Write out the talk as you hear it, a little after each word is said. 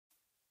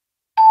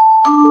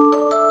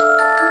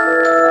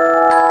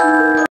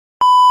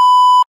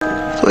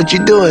What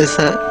you doing,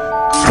 son?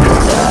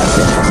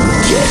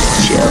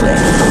 Just chilling.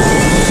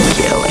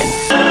 Killing.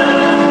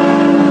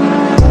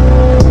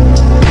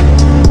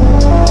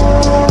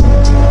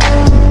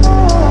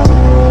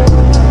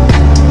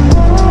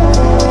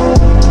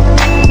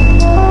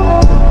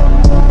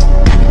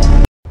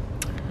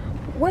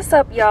 What's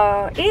up,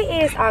 y'all? It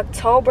is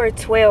October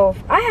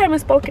 12th. I haven't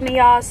spoken to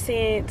y'all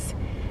since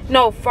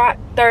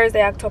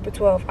Thursday, October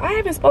 12th. I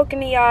haven't spoken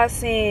to y'all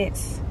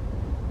since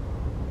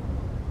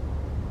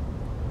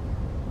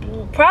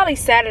probably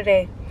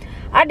Saturday.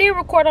 I did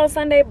record on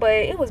Sunday, but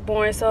it was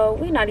boring, so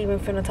we not even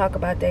finna talk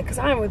about that because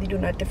I didn't really do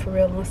nothing for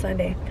real on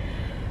Sunday.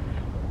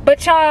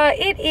 But y'all,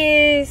 it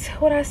is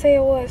what I say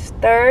it was,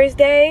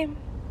 Thursday,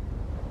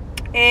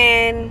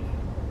 and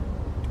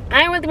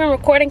I ain't really been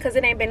recording because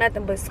it ain't been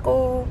nothing but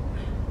school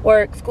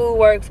work.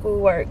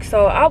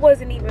 So I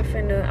wasn't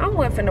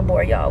finna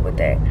bore y'all with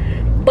that.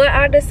 But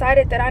I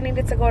decided that I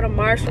needed to go to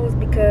Marshall's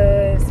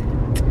because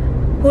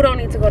who don't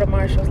need to go to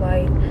Marshall's?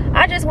 Like,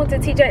 I just went to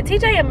TJ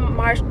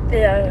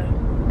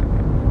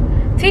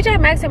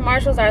Maxx and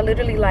Marshall's are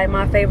literally like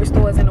my favorite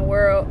stores in the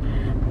world.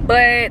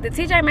 But the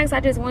TJ Maxx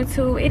I just went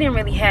to, it didn't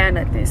really have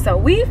nothing. So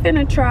we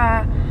finna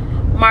try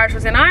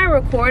Marshall's, and I ain't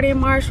recording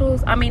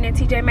Marshall's, I mean in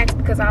TJ Maxx,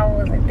 because I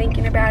wasn't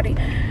thinking about it.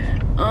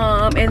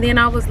 And then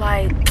I was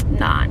like,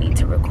 nah, I need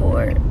to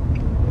record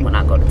when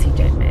I go to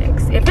TJ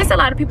Maxx. If it's a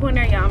lot of people in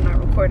there, yeah, I'm not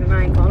recording,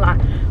 I ain't gonna lie.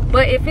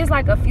 But if it's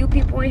like a few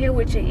people in here,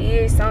 which it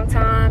is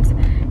sometimes,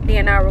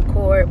 then I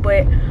record.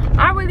 But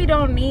I really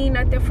don't need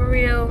nothing for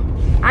real.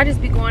 I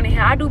just be going in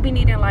here. I do be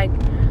needing like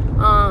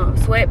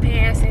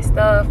sweatpants and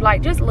stuff,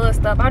 like just little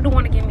stuff. I do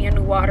want to get me a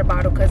new water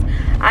bottle because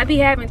I be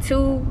having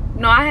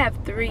I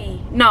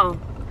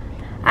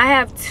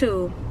have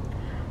two,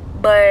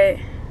 but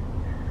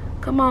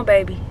come on,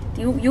 baby,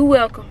 you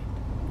welcome.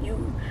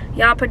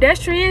 Y'all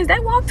pedestrians, they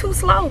walk too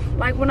slow.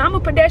 Like when I'm a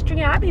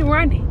pedestrian, I be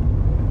running.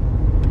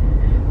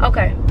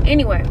 Okay,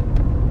 anyway,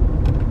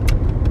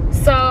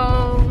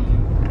 so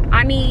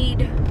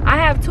I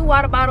have 2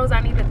 water bottles.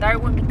 I need a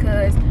third one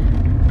because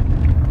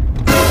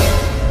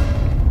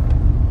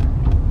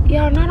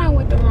y'all know I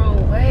went the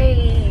wrong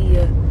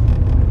way.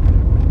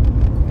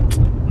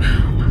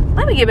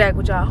 Let me get back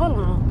with y'all, hold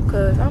on,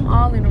 because I'm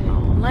all in the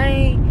wrong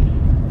lane.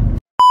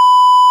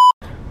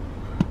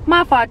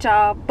 My fault,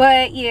 y'all.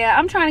 But yeah,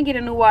 I'm trying to get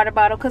a new water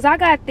bottle because I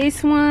got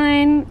this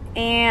one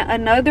and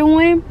another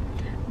one,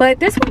 but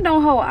this one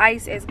don't hold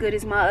ice as good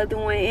as my other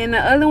one, and the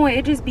other one,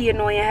 it just be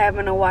annoying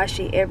having to wash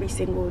it every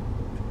single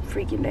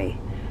freaking day.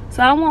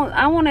 So I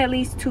want at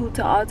least 2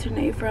 to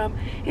alternate from.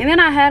 And then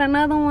I had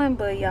another one,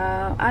 but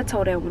y'all, I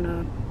tore that one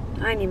up.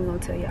 I ain't even gonna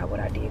tell y'all what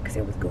I did because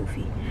it was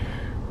goofy.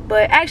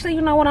 But actually,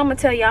 you know what, I'm gonna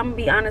tell y'all, I'm gonna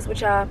be honest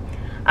with y'all.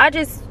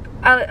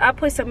 I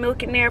put some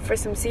milk in there for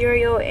some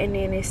cereal, and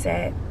then it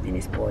sat and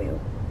it spoiled.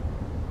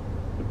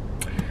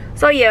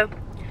 So yeah,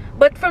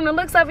 but from the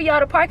looks of it, y'all,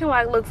 the parking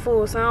lot look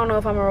full, so I don't know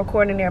if I'm gonna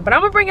record in there, but I'm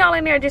gonna bring y'all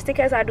in there just in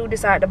case I do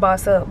decide to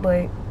boss up.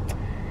 But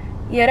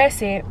yeah,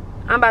 that's it.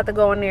 I'm about to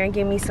go in there and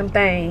get me some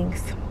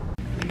things.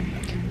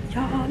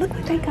 Y'all, look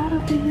what they got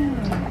up in here.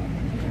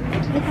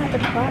 They got the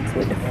Crocs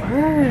with the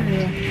fur.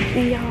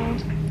 And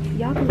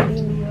y'all gonna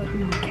beat me up.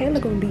 No,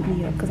 Kayla gonna beat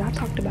me up because I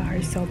talked about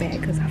her so bad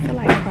because I feel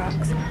like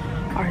Crocs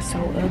are so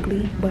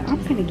ugly. But I'm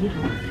finna get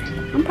them.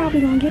 I'm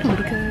probably gonna get them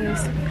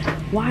because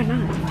why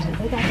not? Like,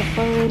 they got the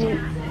fur in it.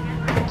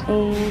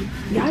 And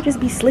y'all just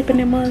be slipping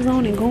them mugs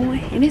on and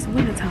going. And it's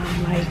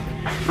wintertime. Like,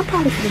 I'm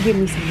probably finna get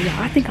me some. Y'all,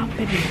 I think I'm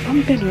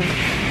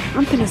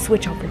finna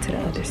switch over to the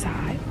other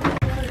side.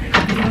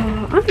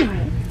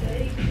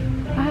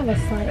 I have a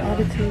slight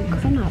attitude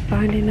because I'm not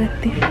finding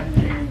nothing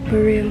for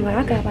real. Like,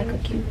 I got like a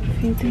few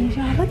things,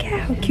 y'all. Look at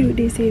how cute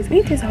this is.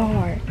 Ain't this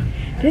hard?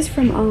 This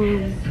from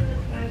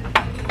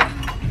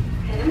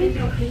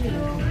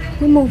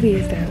what movie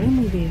is that?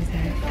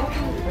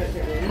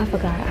 I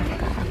forgot,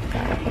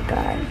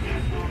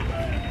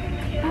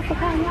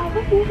 y'all.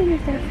 What movie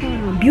is that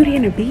from? Beauty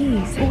and the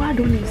Beast. Oh, I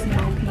do need to see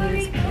all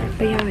these.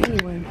 But y'all,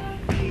 anyway,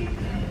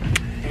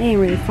 I ain't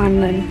really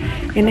finding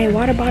nothing. And they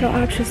water bottle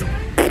options,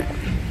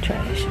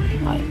 trash.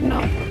 Like, no,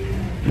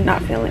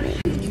 not feeling it.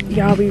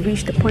 Y'all, we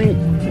reached the point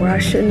where I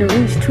shouldn't have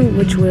reached to,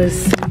 which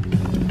was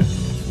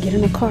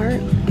getting a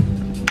cart.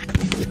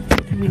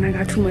 I mean, I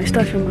got too much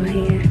stuff in my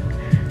hand,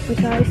 but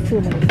y'all, it's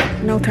too late.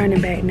 No turning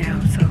back now,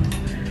 so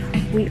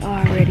we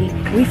are ready.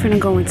 We finna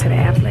go into the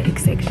athletic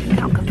section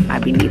now because I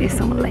be needing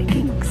some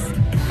leggings.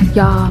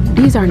 Y'all,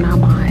 these are not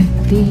mine.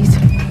 These,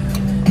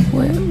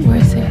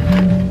 where's it?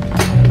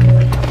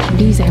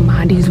 These ain't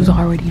mine. These was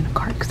already in the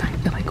cart because I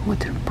didn't feel like going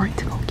to the front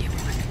to go get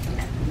one.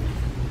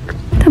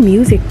 The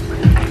music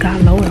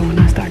got lower when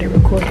I started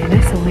recording.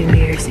 That's so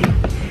embarrassing.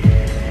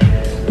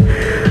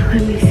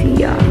 Let me see,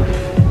 y'all.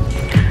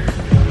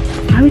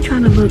 I be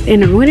trying to look in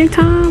the winter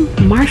time.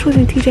 Marshall's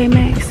and TJ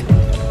Maxx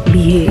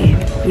be hitting.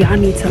 Y'all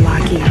need to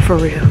lock in for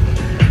real,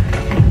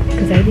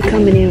 because they be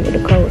coming in with the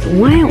coats.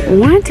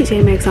 One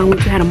TJ Maxx on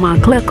which you had a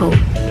Montclair coat.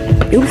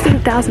 It was still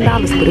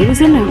 $1,000, but it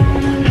was in there.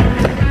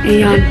 And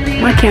y'all,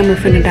 my camera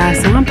finna die,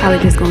 so I'm probably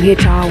just gonna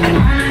hit y'all when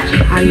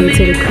I get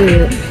to the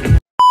crib.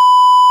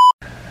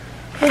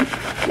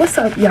 What's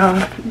up, y'all?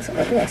 I'm sorry,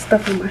 I got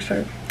stuff in my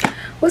shirt.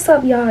 What's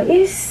up, y'all?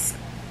 It's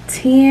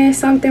 10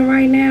 something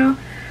right now.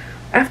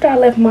 After I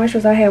left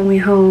Marshall's, I had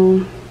went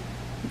home,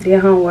 did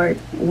homework,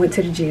 went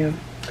to the gym.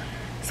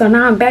 So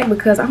now I'm back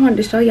because I wanted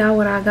to show y'all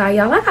what I got.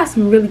 Y'all, I got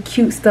some really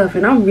cute stuff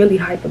and I'm really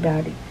hype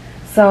about it.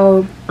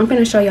 So I'm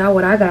gonna show y'all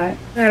what I got.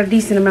 I got a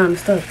decent amount of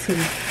stuff too.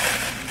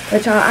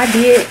 But y'all, I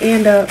did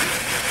end up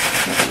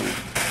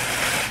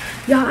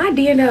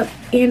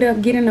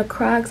getting the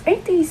Crocs.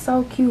 Ain't these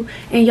so cute?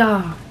 And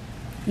y'all,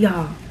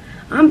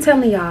 I'm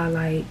telling y'all,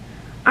 like,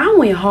 I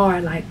went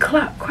hard. Like,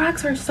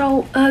 Crocs are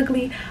so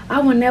ugly. I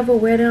will never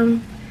wear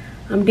them.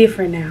 I'm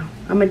different now.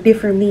 I'm a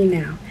different me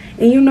now.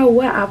 And you know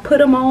what? I put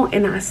them on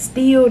and I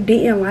still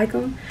didn't like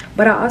them.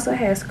 But I also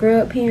had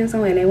scrub pants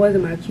on and they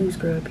wasn't my cute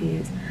scrub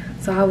pants.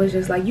 So I was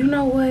just like, you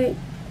know what?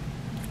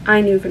 I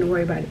ain't even gonna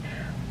worry about it.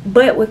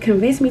 But what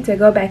convinced me to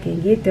go back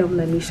and get them,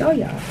 let me show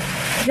y'all.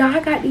 Y'all,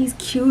 I got these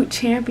cute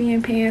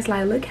Champion pants.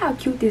 Like, look how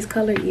cute this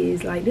color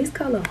is. Like, this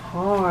color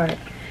hard.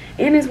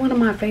 And it's one of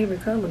my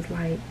favorite colors.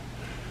 Like,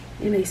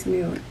 and they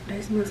smell.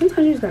 Sometimes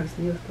you just gotta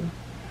smell stuff.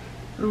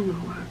 I don't know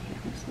why I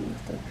can't smell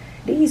stuff.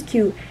 These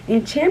cute.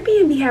 And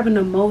Champion be having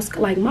the most,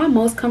 like, my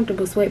most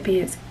comfortable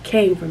sweatpants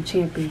came from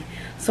Champion.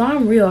 So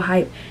I'm real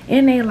hyped.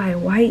 And they like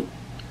white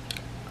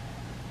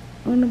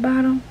on the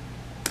bottom.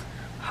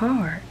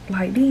 Hard.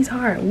 Like, these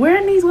hard.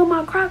 Wearing these with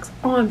my Crocs,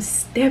 oh, I'm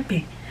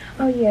stepping.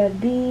 Oh yeah,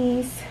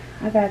 these.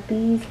 I got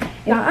these.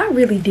 Y'all, I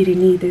really didn't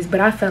need this, but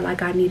I felt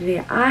like I needed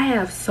it. I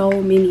have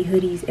so many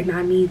hoodies and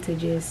I need to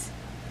just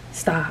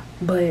stop.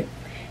 But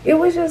it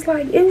was just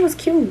like, it was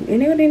cute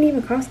and it didn't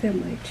even cost that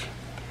much.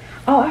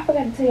 Oh, I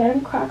forgot to tell you,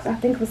 them Crocs I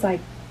think was like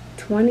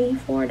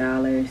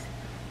 $24.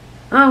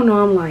 I don't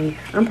know, I'm lying.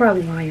 I'm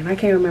probably lying. I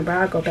can't remember.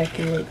 I'll go back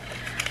and look.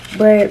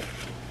 But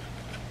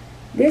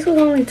this was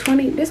only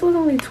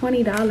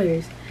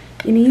 $20.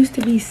 And it used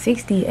to be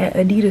 $60 at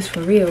Adidas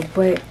for real.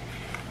 But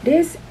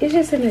this is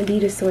just an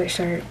Adidas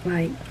sweatshirt.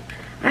 Like,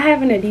 I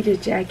have an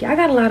Adidas jacket. I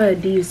got a lot of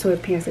Adidas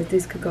sweatpants that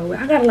this could go with.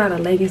 I got a lot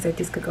of leggings that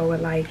this could go with.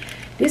 Like,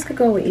 this could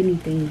go with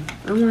anything.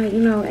 I'm like, you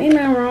know, ain't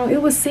nothing wrong.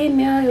 It was sitting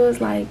there. It was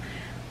like,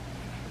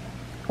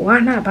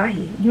 why not buy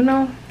it, you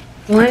know?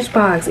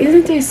 Lunchbox.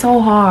 Isn't this so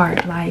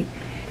hard? Like,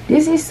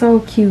 this is so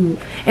cute.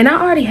 And I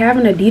already have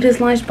an Adidas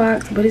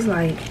lunchbox, but it's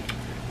like,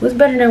 what's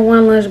better than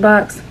one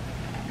lunchbox?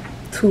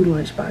 Two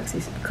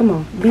lunchboxes. Come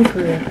on, be for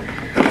real.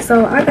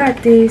 So I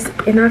got this,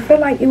 and I feel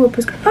like it would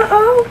prescribe.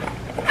 Oh,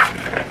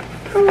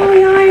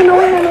 y'all, I ain't know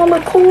I had a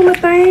little cooler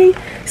thing.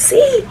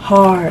 See?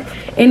 Hard.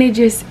 And it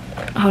just,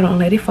 hold on,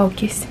 let it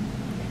focus.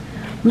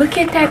 Look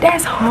at that.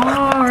 That's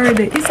hard.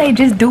 It say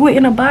just do it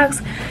in a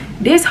box.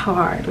 This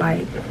hard.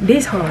 Like,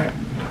 this hard.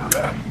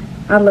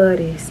 I love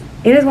this.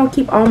 And it's gonna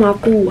keep all my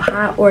food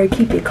hot or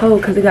keep it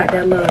cold because it got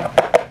that love.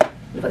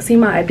 But see,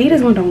 my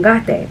Adidas one don't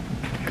got that.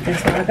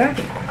 That's why I got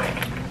it.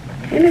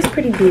 And it's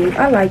pretty big.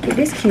 I like it.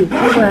 It's cute.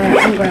 I'm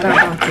glad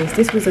I bought this.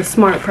 This was a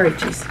smart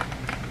purchase.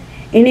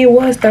 And it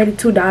was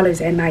 $32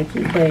 at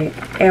Nike. But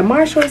at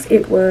Marshall's,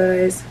 it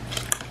was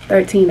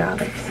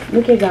 $13.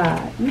 Look at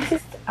God.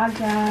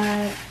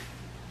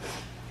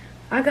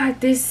 I got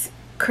this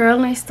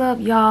curling stuff,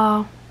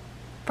 y'all.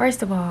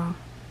 First of all,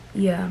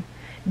 yeah.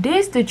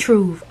 This the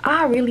truth.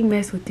 I really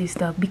mess with this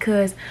stuff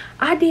because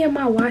I did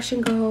my wash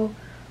and go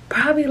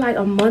probably like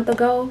a month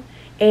ago.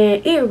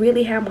 And it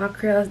really had my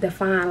curls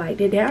defined. Like,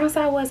 the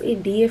downside was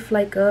it did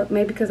flake up.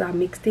 Maybe because I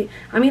mixed it.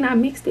 I mean, I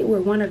mixed it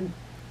with one of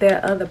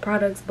their other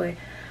products. But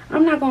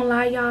I'm not going to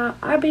lie, y'all.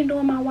 I've been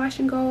doing my wash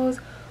and goes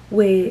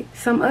with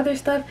some other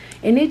stuff.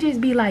 And it just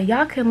be like,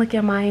 y'all can look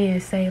at my hand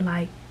and say,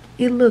 like,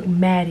 it look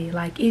matted.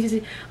 Like, it's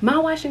just, my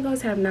wash and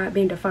goes have not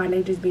been defined.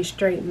 They just been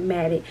straight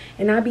matted.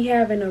 And I be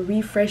having to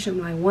refresh them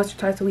like once or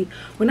twice a week.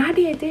 When I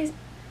did this,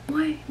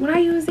 when I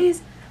used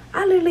this,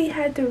 I literally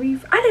had to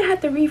I didn't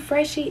have to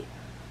refresh it.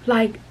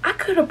 Like, I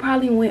could have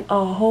probably went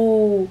a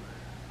whole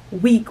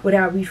week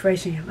without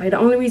refreshing. Like, the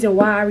only reason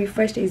why I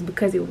refreshed it is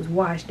because it was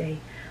wash day.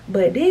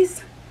 But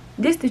this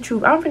the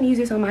truth. I'm gonna use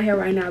this on my hair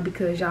right now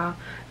because, y'all,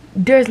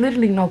 there's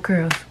literally no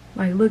curls.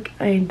 Like, look,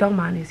 and don't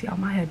mind this, y'all,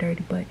 my hair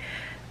dirty, but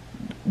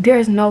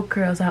there's no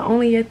curls. I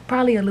only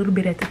probably a little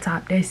bit at the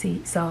top. That's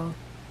it. So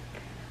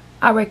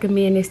I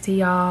recommend this to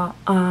y'all.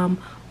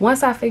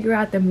 Once I figure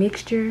out the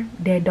mixture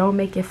that don't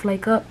make it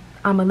flake up,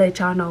 I'm gonna let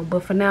y'all know.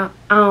 But for now,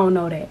 I don't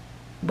know that.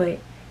 But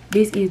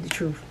this is the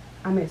truth.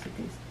 I mess with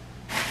this.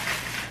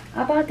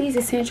 I bought these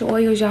essential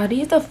oils, y'all.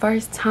 These the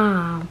first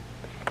time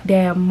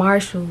that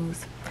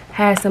Marshall's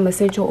has some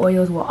essential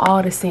oils with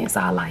all the scents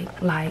I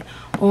like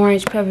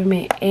orange,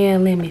 peppermint,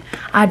 and lemon.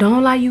 I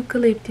don't like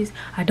eucalyptus.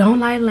 I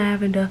don't like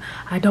lavender.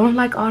 I don't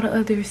like all the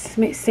other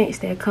scents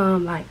that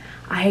come. Like,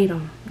 I hate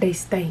them. They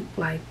stink.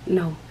 Like,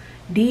 no.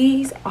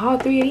 These, all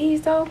three of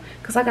these though,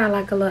 because I got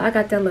like I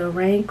got that little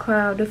rain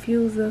cloud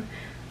diffuser.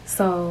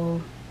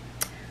 So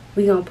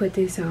we gonna put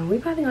this on. We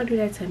probably gonna do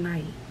that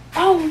tonight.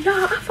 Oh,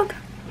 y'all, I forgot.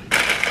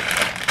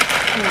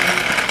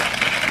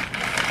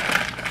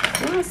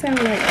 Why I sound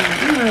like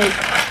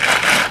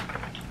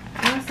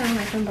I sound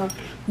like somebody.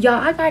 Y'all,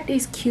 I got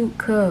this cute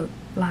cup.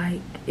 Like,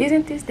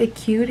 isn't this the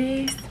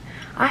cutest?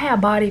 I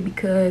had bought it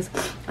because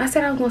I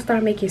said I was gonna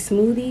start making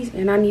smoothies,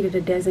 and I needed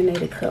a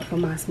designated cup for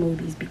my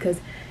smoothies because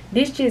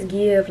this just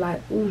give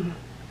like, I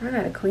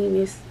gotta clean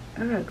this.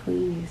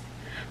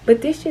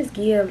 But this just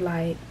give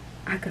like,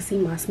 I could see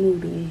my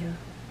smoothie in here.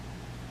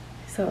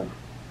 So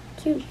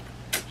cute.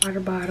 Water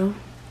bottle.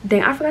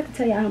 Dang, I forgot to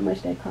tell y'all how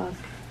much that cost.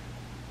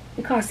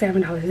 It cost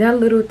 $7. That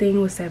little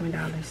thing was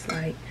 $7.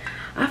 Like,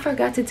 I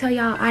forgot to tell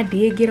y'all, I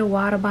did get a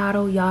water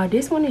bottle. Y'all,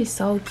 this one is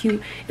so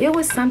cute. It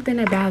was something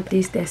about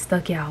this that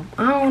stuck out.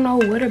 I don't know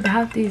what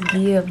about this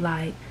give,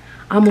 like,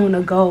 I'm on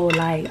a go.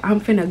 Like,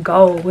 I'm finna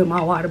go with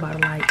my water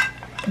bottle. Like,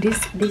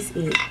 this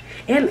it.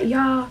 And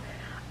y'all,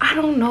 I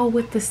don't know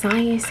what the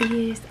science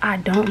is. I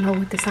don't know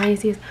what the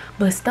science is.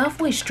 But stuff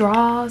with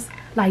straws,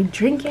 like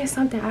drinking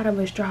something out of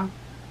a straw,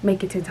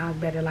 make it 10 times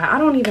better. Like, I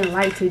don't even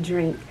like to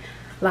drink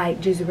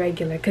like just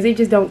regular because it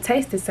just don't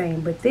taste the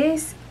same. But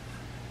this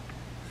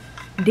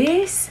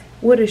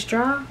with a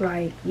straw,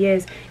 like,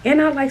 yes.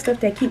 And I like stuff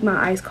that keep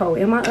my ice cold,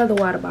 and my other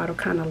water bottle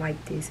kind of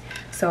like this,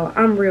 so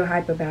I'm real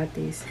hype about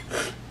this.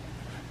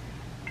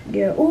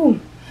 Yeah. Ooh,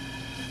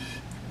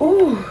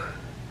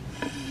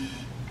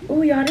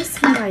 y'all, this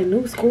is like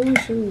new school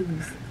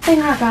shoes.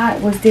 Thing I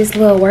got was this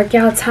little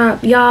workout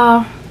top,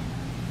 y'all.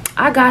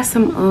 I got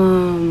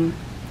some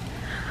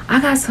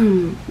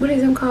what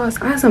is them called? I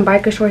got some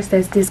biker shorts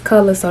that's this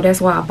color, so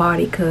that's why I bought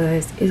it,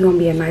 because it's gonna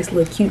be a nice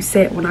little cute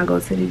set when I go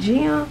to the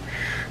gym.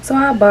 So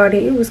I bought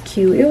it. It was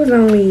cute. It was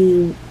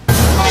only,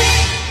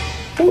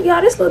 oh y'all,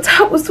 this little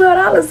top was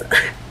 $12.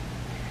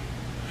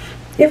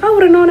 If I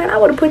would have known that, I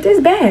would have put this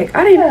back.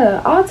 I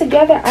didn't.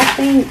 Altogether, I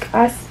think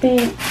I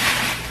spent,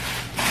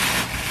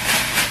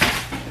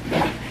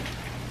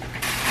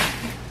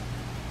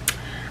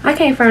 I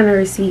can't find a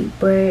receipt,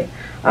 but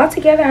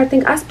altogether, I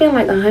think I spent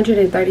like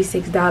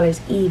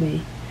 $136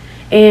 even.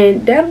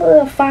 And that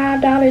little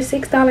 $5,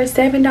 $6,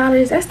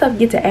 $7, that stuff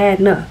get to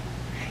adding up.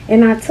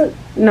 And I took,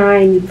 no, I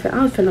ain't even,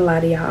 I was finna lie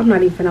to y'all. I'm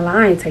not even finna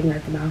lie. I ain't take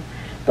nothing off.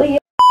 But yeah.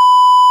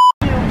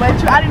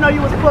 But I didn't know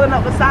you was pulling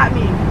up beside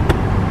me.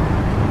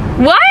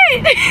 What?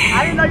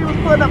 I didn't know you was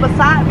pulling up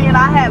beside me, and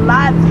I had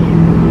lied to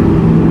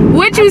you.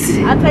 What you?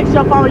 I texted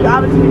your phone. You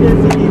obviously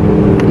didn't see it.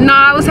 No,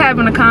 I was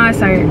having a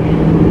concert.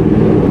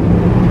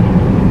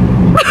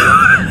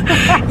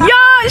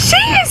 Y'all, she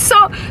is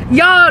so,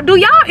 y'all,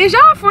 is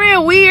y'all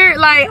friend weird?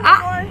 Like,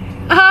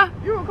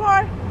 You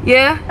record?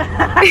 Yeah.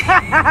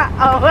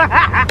 Oh.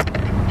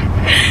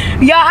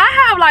 Y'all,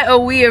 I have like a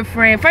weird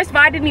friend. First of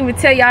all, I didn't even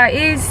tell y'all,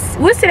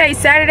 what's today,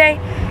 Saturday?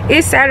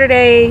 It's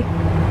Saturday,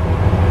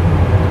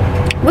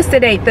 what's the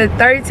date, the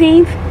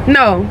 13th?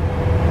 No,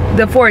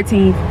 the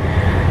 14th.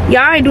 Y'all,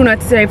 I ain't do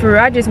nothing today for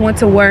real. I just went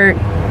to work.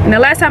 And the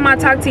last time I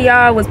talked to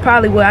y'all was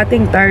probably, well, I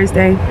think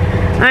Thursday.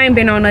 I ain't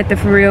been on nothing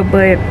for real,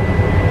 but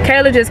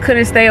Kayla just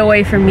couldn't stay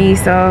away from me,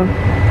 so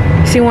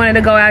she wanted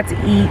to go out to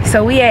eat.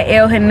 So we at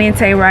El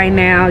Genente right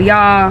now.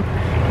 Y'all,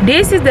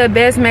 this is the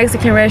best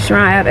Mexican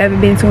restaurant I've ever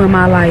been to in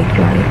my life.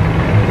 Like,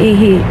 it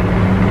hit.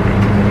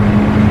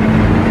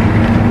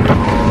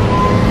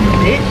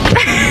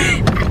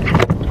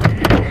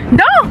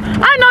 Don't,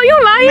 I know you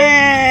lying.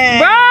 Man,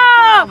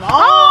 bro.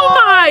 Oh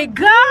my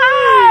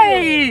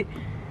God.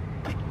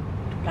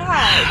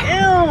 God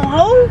damn,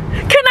 ho.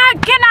 Can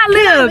I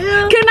live?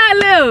 Can I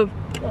live?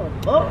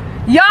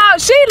 Y'all,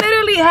 she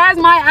literally has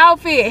my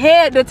outfit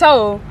head to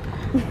toe.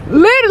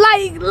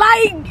 Like,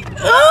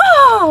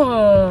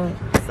 oh.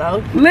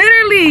 So?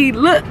 Literally,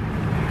 look. Girl,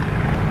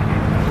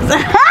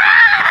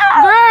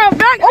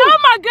 back, oh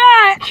my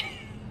God.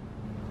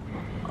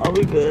 Oh,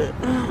 we good.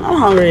 I'm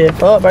hungry as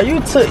fuck, bro. You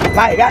took,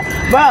 like,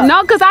 bro.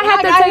 No, because I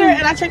had to take.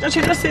 And I checked your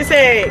shit, just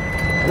said,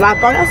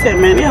 like, I said,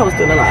 man, this hoe's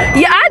still alive.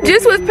 Yeah, I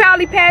just was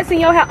probably passing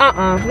your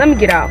house. Let me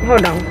get out.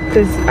 Hold on.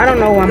 Because I don't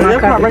know why my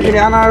car. Break it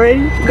down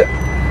already?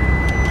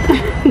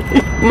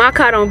 My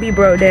car don't be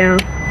broke down.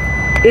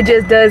 It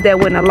just does that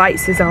when the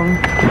lights is on.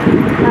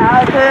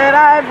 How could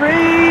I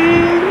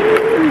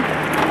breathe?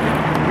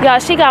 Y'all,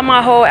 she got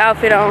my whole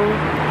outfit on.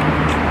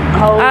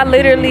 I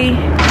literally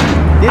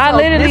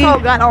This whole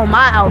got on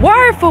my outfit.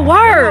 Word for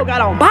word.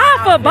 Bye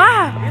for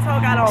bye. This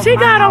whole got on She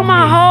got on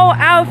my whole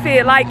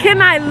outfit. Like,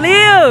 can I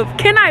live?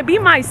 Can I be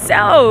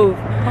myself?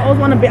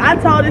 I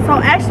told this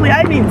whole, actually,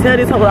 I didn't even tell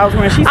this whole what I was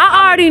wearing.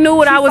 I already knew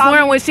what I was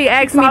wearing when she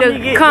asked me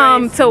to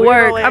come to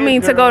work. I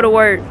mean, to go to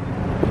work.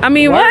 I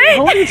mean, what?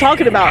 What are you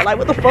talking about? Like,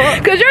 what the fuck?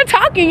 Because you're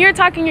talking, you're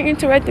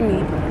interrupting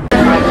me.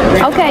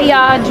 Okay,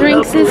 y'all,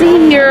 drinks is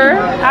here.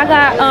 I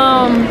got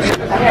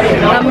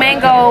a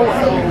mango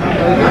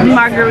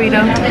margarita,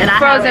 And I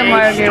frozen have a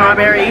margarita.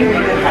 strawberry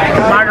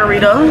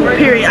margarita.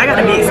 Period. I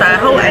gotta be excited.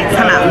 Whole ain't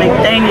come out make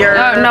dang your.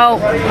 No.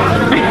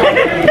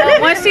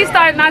 Once she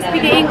started not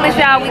speaking English,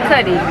 y'all, we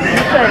cut it.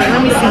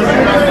 Let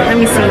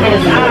me see.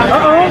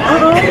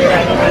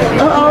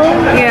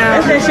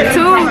 Yeah.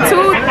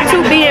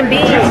 Two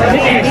B&B's.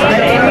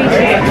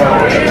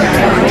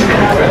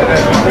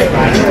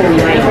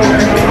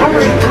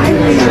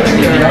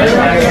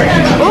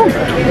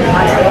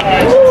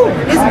 Ooh,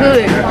 it's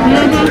good.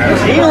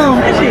 Damn,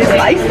 that shit is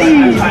spicy.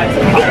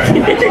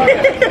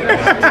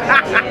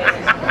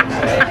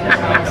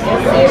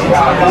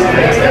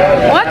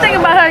 One thing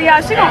about her,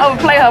 y'all, she gonna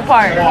overplay her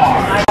part.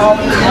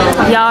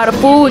 Y'all, the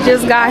food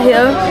just got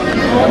here.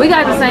 We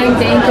got the same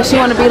thing because she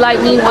wanna be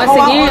like me once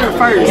again.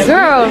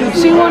 Girl,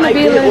 she wanna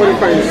be like.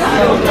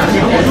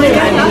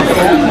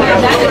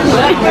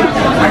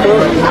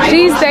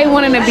 She stay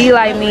wanting to be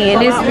like me,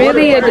 and it's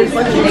really a disease.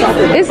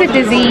 It's a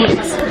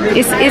disease.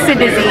 It's a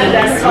disease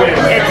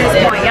at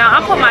this point, y'all.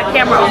 I put my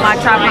camera on my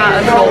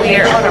tripod over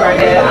here.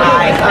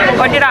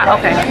 Or did I?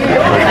 Okay.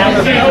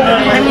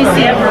 Let me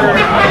see.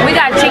 We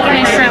got chicken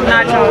and shrimp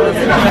nachos.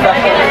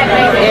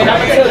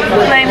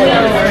 Let me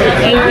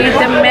and get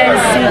the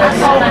message.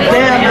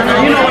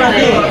 You know what I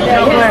did?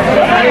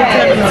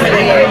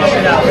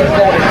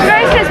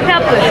 Gracious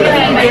peppers,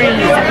 green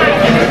greens.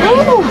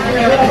 Ooh.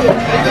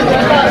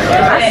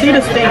 I see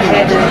the steak.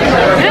 It's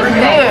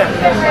good.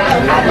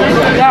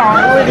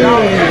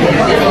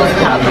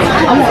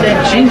 I want that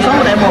juice. I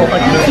want that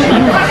motherfucking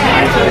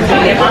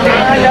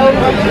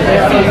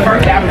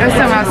That's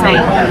something I'm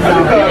saying.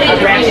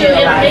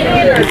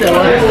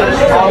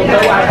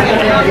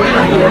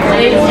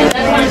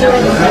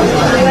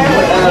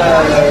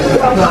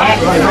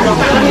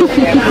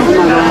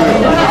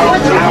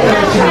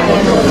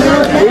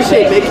 This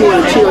shit make you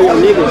want to chill your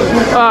nigga.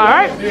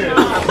 Alright.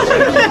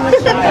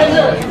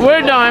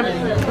 We're done.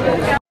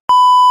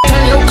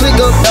 Turn your click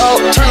up, dog.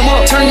 Turn them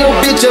up. Turn your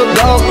bitch up,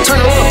 dog. Turn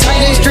them up.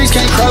 These streets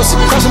can't cross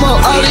them. Cross them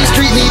up. All these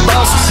streets need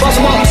bosses. Boss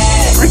them up.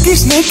 Ricky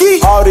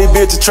Sneaky. All these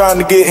bitches trying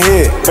to get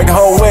hit. Making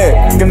her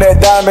wet. Getting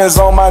that diamonds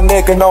on my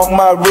neck and on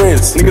my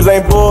wrist. Niggas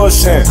ain't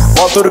bullshit.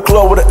 Walk through the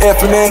club with an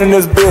F and N in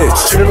this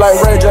bitch. Treat it like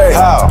Ray J.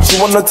 How? She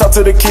wanna talk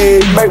to the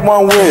kid. Make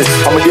one wish.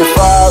 I'ma get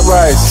fried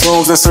rice.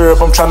 Shrooms and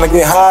syrup. I'm trying to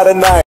get high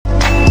tonight.